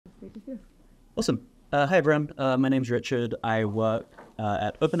Great to see you. Awesome. Hi, everyone. My name's Richard. I work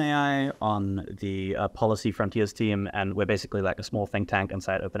at OpenAI on the Policy Frontiers team, and we're basically like a small think tank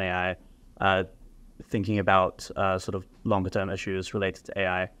inside OpenAI, thinking about sort of longer-term issues related to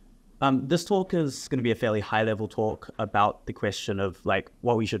AI. This talk is going to be a fairly high-level talk about the question of like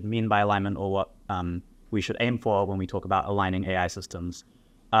what we should mean by alignment, or what we should aim for when we talk about aligning AI systems.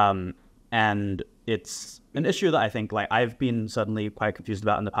 And it's an issue that I think like I've been certainly quite confused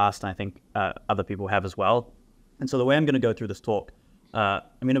about in the past, and I think other people have as well. And so the way I'm going to go through this talk, I'm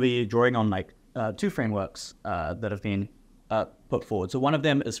going to be drawing on like two frameworks that have been put forward. So one of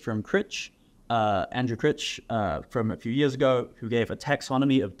them is from Critch, Andrew Critch, from a few years ago, who gave a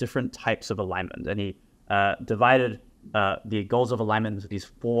taxonomy of different types of alignment. And he divided the goals of alignment into these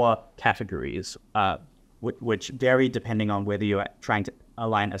four categories, which vary depending on whether you're trying to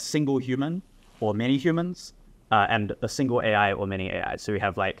align a single human or many humans, and a single AI or many AIs. So we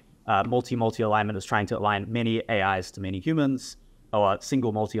have like multi alignment is trying to align many AIs to many humans, or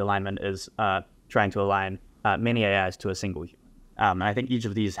single multi-alignment is trying to align many AIs to a single human. And I think each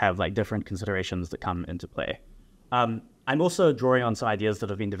of these have like different considerations that come into play. I'm also drawing on some ideas that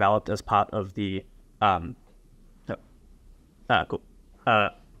have been developed as part of the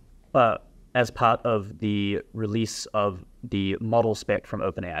as part of the release of the model spec from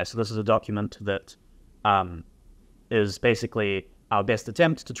OpenAI. So this is a document that is basically our best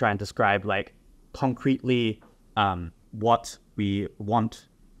attempt to try and describe like concretely what we want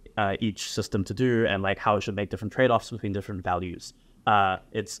each system to do, and like how it should make different trade-offs between different values.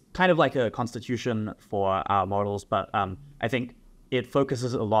 It's kind of like a constitution for our models, but I think it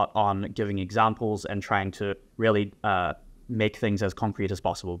focuses a lot on giving examples and trying to really make things as concrete as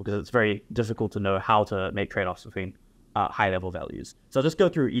possible, because it's very difficult to know how to make trade-offs between high-level values. So I'll just go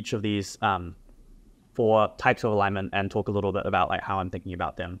through each of these four types of alignment and talk a little bit about like how I'm thinking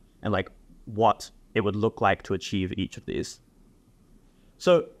about them and like what it would look like to achieve each of these.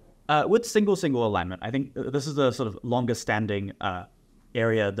 So with single alignment, I think this is a sort of longer-standing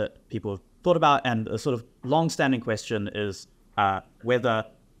area that people have thought about, and a sort of long-standing question is whether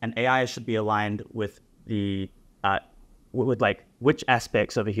an AI should be aligned with the with like which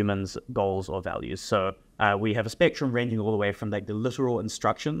aspects of a human's goals or values. So we have a spectrum ranging all the way from like the literal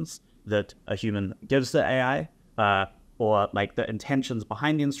instructions that a human gives the AI, or like the intentions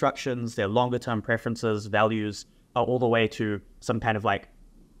behind the instructions, their longer term preferences, values, all the way to some kind of like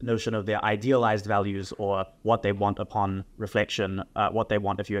notion of their idealized values, or what they want upon reflection, what they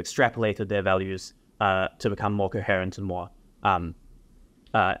want if you extrapolated their values to become more coherent and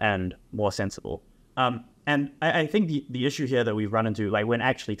more sensible. And I think the issue here that we've run into, like when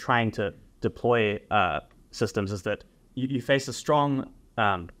actually trying to deploy systems, is that you face a strong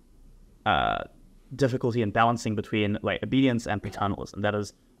difficulty in balancing between like obedience and paternalism. That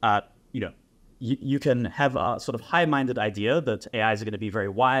is, you can have a sort of high-minded idea that AIs are going to be very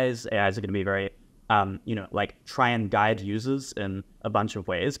wise, AIs are going to be very, like try and guide users in a bunch of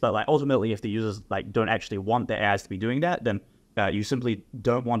ways. But like ultimately, if the users like don't actually want their AIs to be doing that, then you simply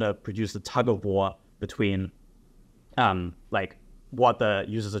don't want to produce the tug of war between like what the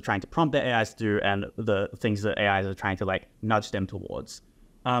users are trying to prompt their AIs to do and the things that AIs are trying to like nudge them towards.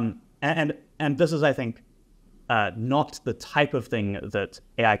 And this is, I think, not the type of thing that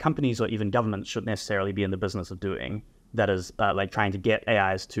AI companies or even governments should necessarily be in the business of doing. That is like trying to get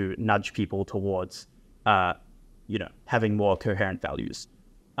AIs to nudge people towards, having more coherent values.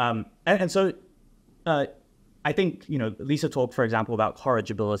 And so I think, Lisa talked, for example, about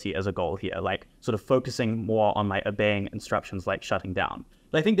corrigibility as a goal here, like sort of focusing more on like obeying instructions, like shutting down.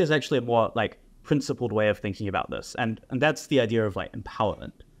 But I think there's actually a more like principled way of thinking about this. And that's the idea of like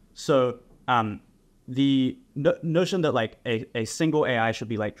empowerment. So the notion that like a single AI should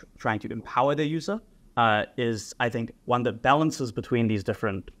be like trying to empower their user is, I think, one that balances between these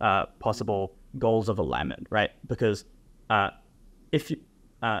different possible goals of alignment, right? Because if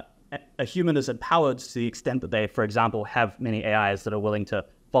a human is empowered to the extent that they, for example, have many AIs that are willing to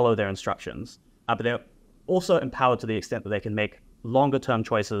follow their instructions, but they're also empowered to the extent that they can make longer-term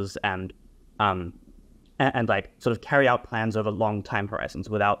choices and like sort of carry out plans over long time horizons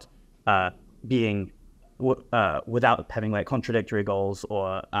without without having like contradictory goals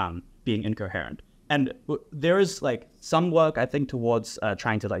or being incoherent. And there is like some work, I think, towards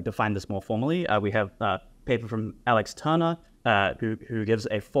trying to like define this more formally. We have a paper from Alex Turner, who gives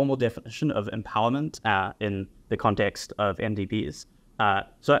a formal definition of empowerment in the context of MDPs.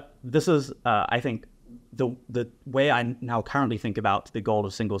 So this is, I think, the way I now currently think about the goal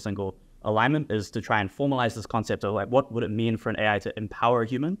of single alignment is to try and formalize this concept of like what would it mean for an AI to empower a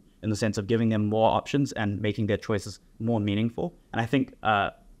human in the sense of giving them more options and making their choices more meaningful. And I think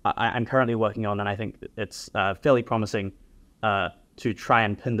I'm currently working on, and I think it's fairly promising to try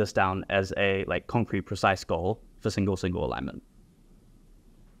and pin this down as a concrete, precise goal for single alignment.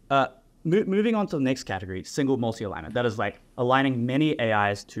 Moving on to the next category, single multi-alignment. That is aligning many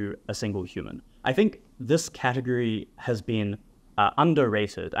AIs to a single human. I think this category has been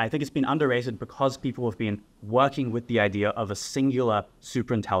underrated. I think it's been underrated because people have been working with the idea of a singular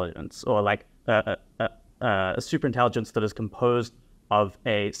superintelligence, or a superintelligence that is composed of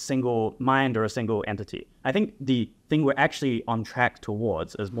a single mind or a single entity. I think the thing we're actually on track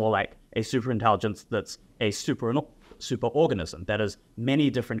towards is more like a superintelligence that's a superorganism, that is many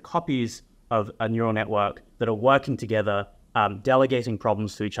different copies of a neural network that are working together, delegating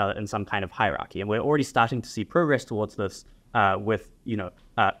problems to each other in some kind of hierarchy. And we're already starting to see progress towards this with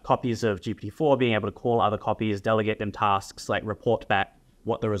copies of GPT-4 being able to call other copies, delegate them tasks, report back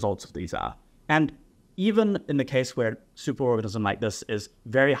what the results of these are. And even in the case where superorganism like this is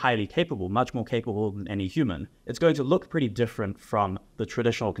very highly capable, much more capable than any human, it's going to look pretty different from the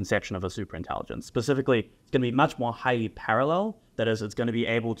traditional conception of a superintelligence. Specifically, it's going to be much more highly parallel. That is, it's going to be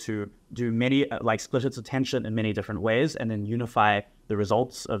able to do many, split its attention in many different ways and then unify the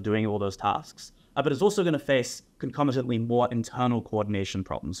results of doing all those tasks. But it's also going to face concomitantly more internal coordination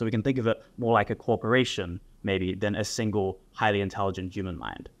problems. So we can think of it more like a corporation, maybe, than a single highly intelligent human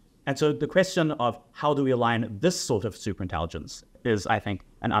mind. And so the question of how do we align this sort of superintelligence is, I think,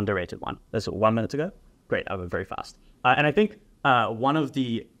 an underrated one. That's 1 minute to go? Great, I went very fast. And I think one of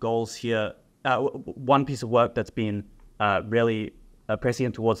the goals here, one piece of work that's been really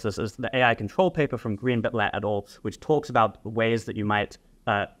prescient towards this is the AI control paper from Greenblatt et al., which talks about ways that you might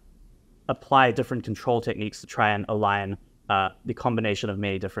apply different control techniques to try and align the combination of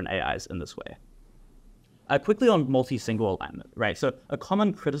many different AIs in this way. Quickly on multi-single alignment, right? So a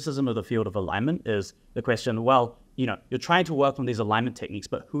common criticism of the field of alignment is the question, well, you're trying to work on these alignment techniques,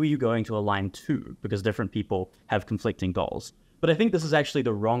 but who are you going to align to? Because different people have conflicting goals. But I think this is actually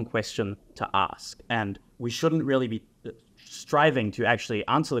the wrong question to ask. And we shouldn't really be striving to actually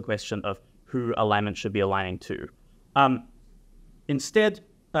answer the question of who alignment should be aligning to. Instead,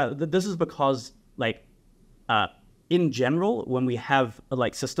 this is because, in general, when we have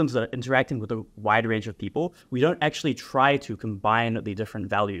systems that are interacting with a wide range of people, we don't actually try to combine the different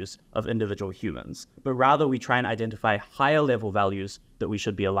values of individual humans, but rather we try and identify higher level values that we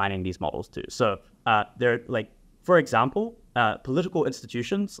should be aligning these models to. So for example, political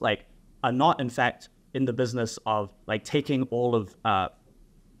institutions are not in fact in the business of taking all of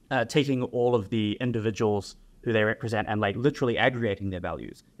the individuals who they represent and literally aggregating their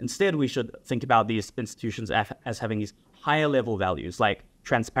values. Instead, we should think about these institutions as having these higher level values like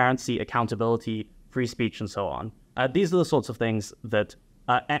transparency, accountability, free speech, and so on. These are the sorts of things that,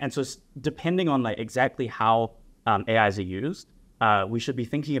 and so depending on exactly how AIs are used, we should be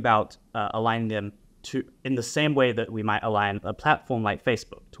thinking about aligning them to in the same way that we might align a platform like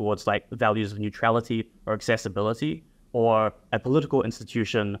Facebook towards values of neutrality or accessibility, or a political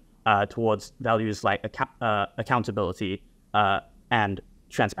institution towards values like accountability and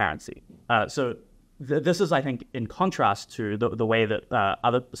transparency. So this is, I think, in contrast to the way that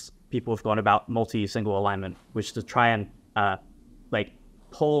other people have gone about multi-single alignment, which is to try and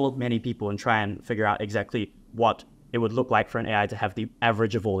poll many people and try and figure out exactly what it would look like for an AI to have the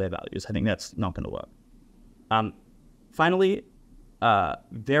average of all their values. I think that's not going to work. Finally,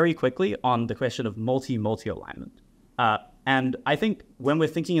 very quickly on the question of multi-alignment. And I think when we're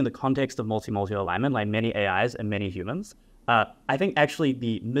thinking in the context of multi alignment, like many AIs and many humans, I think actually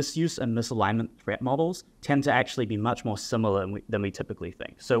the misuse and misalignment threat models tend to actually be much more similar than we typically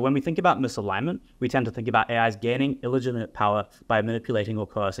think. So when we think about misalignment, we tend to think about AIs gaining illegitimate power by manipulating or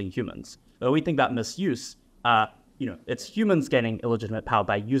coercing humans. When we think about misuse, it's humans gaining illegitimate power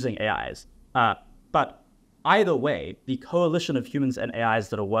by using AIs. But either way, the coalition of humans and AIs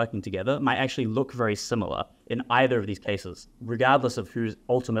that are working together might actually look very similar in either of these cases, regardless of who's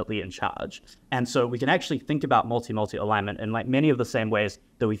ultimately in charge. And so we can actually think about multi alignment in many of the same ways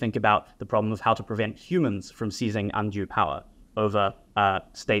that we think about the problem of how to prevent humans from seizing undue power over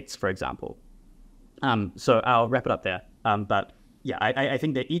states, for example. So I'll wrap it up there. But yeah, I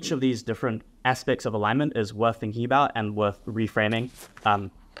think that each of these different aspects of alignment is worth thinking about and worth reframing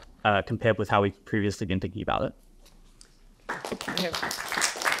compared with how we've previously been thinking about it.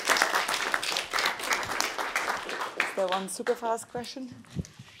 Is there one super fast question?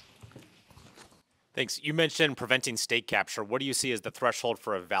 Thanks. You mentioned preventing state capture. What do you see as the threshold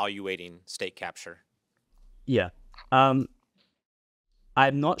for evaluating state capture? Yeah. I'm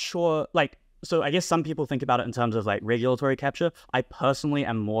not sure, So I guess some people think about it in terms of like regulatory capture. I personally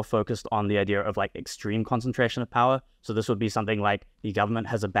am more focused on the idea of like extreme concentration of power. So this would be something like the government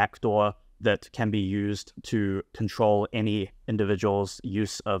has a backdoor that can be used to control any individual's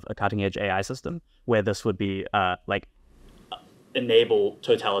use of a cutting-edge AI system, where this would be like enable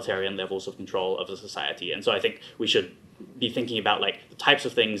totalitarian levels of control of the society. And so I think we should be thinking about like the types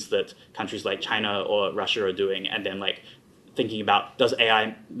of things that countries like China or Russia are doing, and then like thinking about, does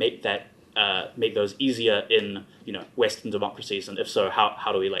AI make that make those easier in Western democracies, and if so,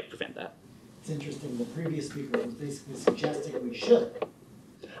 how do we like prevent that? It's interesting. The previous speaker was basically suggesting we should.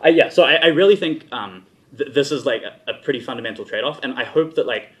 Yeah, so I really think this is like a pretty fundamental trade-off, and I hope that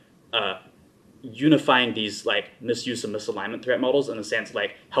like unifying these like misuse and misalignment threat models in a sense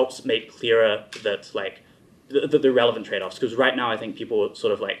like helps make clearer that like the relevant trade-offs, because right now I think people are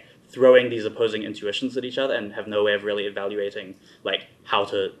sort of like throwing these opposing intuitions at each other and have no way of really evaluating like how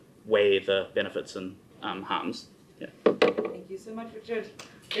to weigh the benefits and harms. Yeah. Thank you so much, Richard.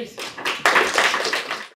 Great.